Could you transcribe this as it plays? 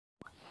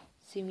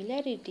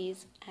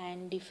Similarities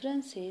and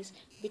differences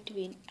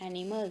between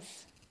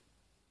animals.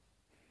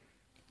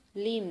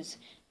 Limbs.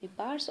 The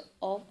parts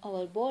of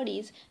our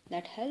bodies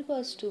that help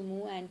us to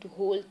move and to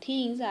hold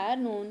things are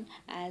known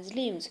as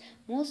limbs.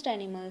 Most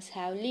animals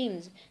have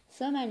limbs.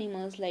 Some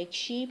animals like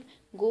sheep,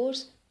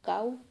 goats,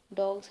 cow,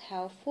 dogs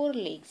have four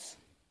legs.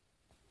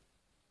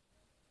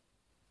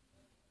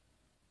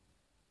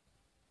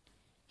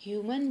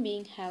 Human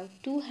beings have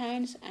two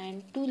hands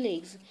and two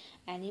legs.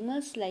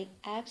 Animals like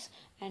apes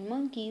and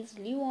monkeys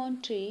live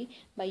on trees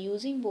by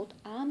using both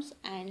arms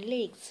and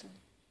legs.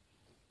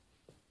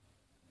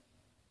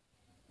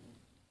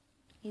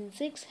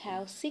 Insects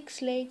have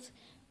six legs.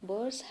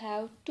 Birds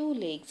have two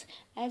legs,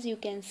 as you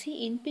can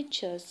see in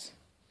pictures.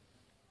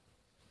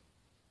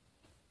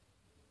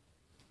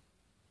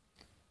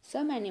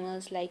 Some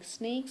animals like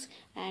snakes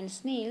and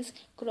snails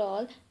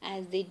crawl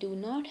as they do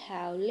not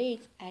have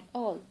legs at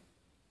all.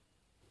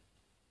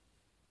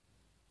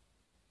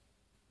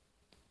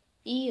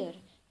 Ear.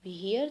 We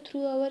hear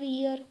through our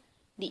ear.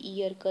 The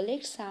ear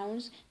collects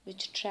sounds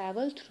which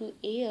travel through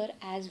air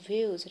as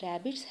waves.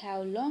 Rabbits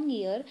have long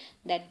ears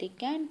that they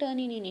can turn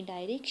in any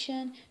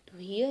direction to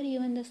hear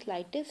even the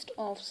slightest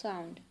of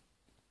sound.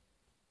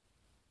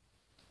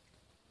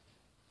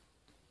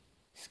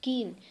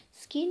 Skin.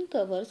 Skin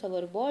covers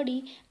our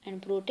body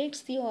and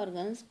protects the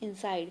organs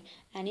inside.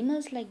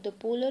 Animals like the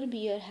polar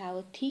bear have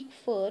a thick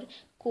fur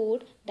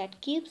coat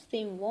that keeps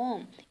them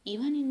warm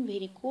even in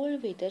very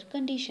cold weather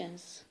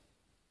conditions.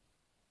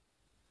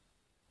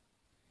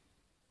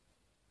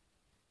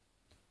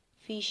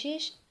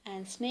 Fishes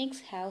and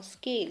snakes have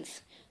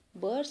scales.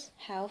 Birds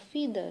have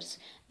feathers,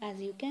 as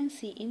you can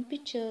see in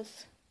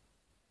pictures.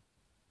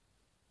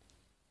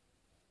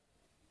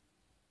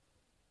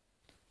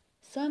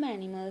 Some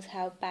animals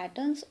have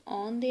patterns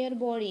on their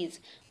bodies.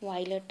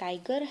 While a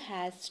tiger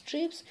has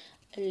stripes,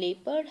 a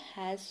leopard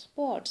has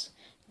spots.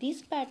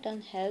 These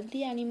patterns help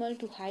the animal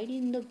to hide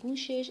in the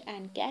bushes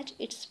and catch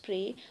its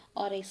prey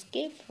or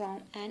escape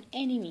from an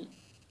enemy.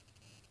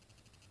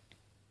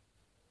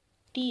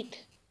 Teeth.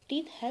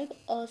 Teeth help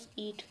us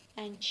eat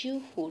and chew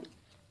food.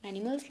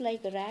 Animals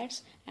like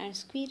rats and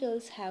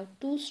squirrels have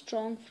two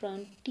strong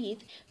front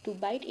teeth to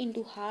bite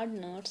into hard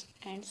nuts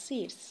and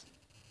seeds.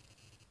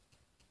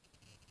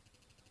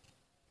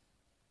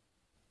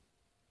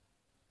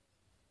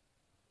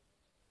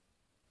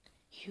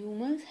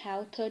 Humans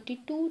have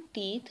 32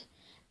 teeth.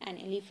 An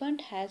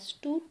elephant has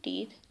two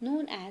teeth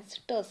known as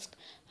tusks.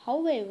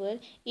 However,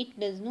 it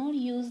does not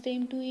use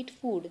them to eat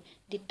food.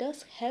 The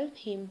tusks help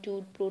him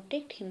to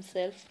protect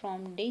himself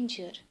from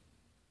danger.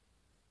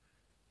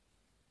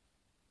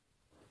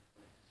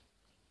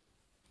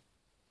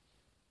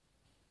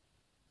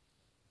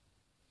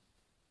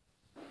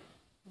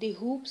 The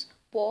hooves,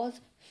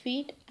 paws,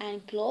 feet,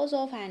 and claws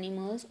of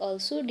animals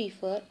also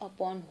differ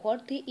upon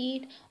what they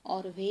eat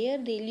or where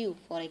they live.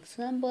 For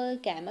example,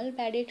 camel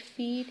padded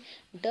feet,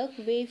 duck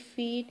wave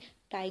feet,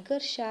 tiger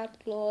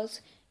sharp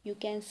claws, you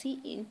can see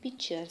in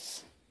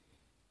pictures.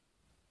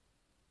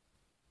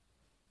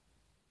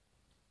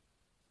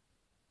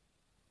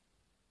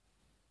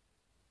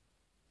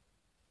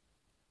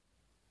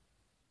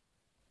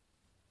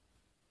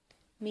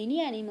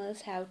 Many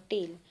animals have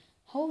tail.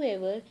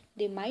 However,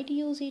 they might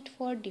use it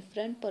for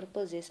different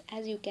purposes,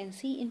 as you can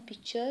see in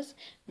pictures: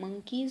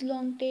 monkey's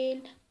long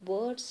tail,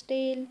 bird's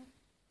tail.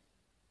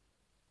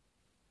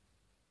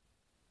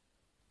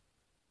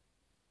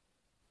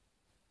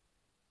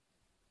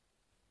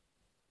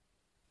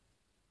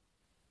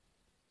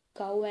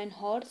 Cow and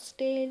horse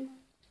tail,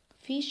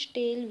 fish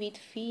tail with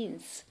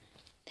fins.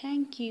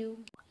 Thank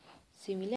you. Similar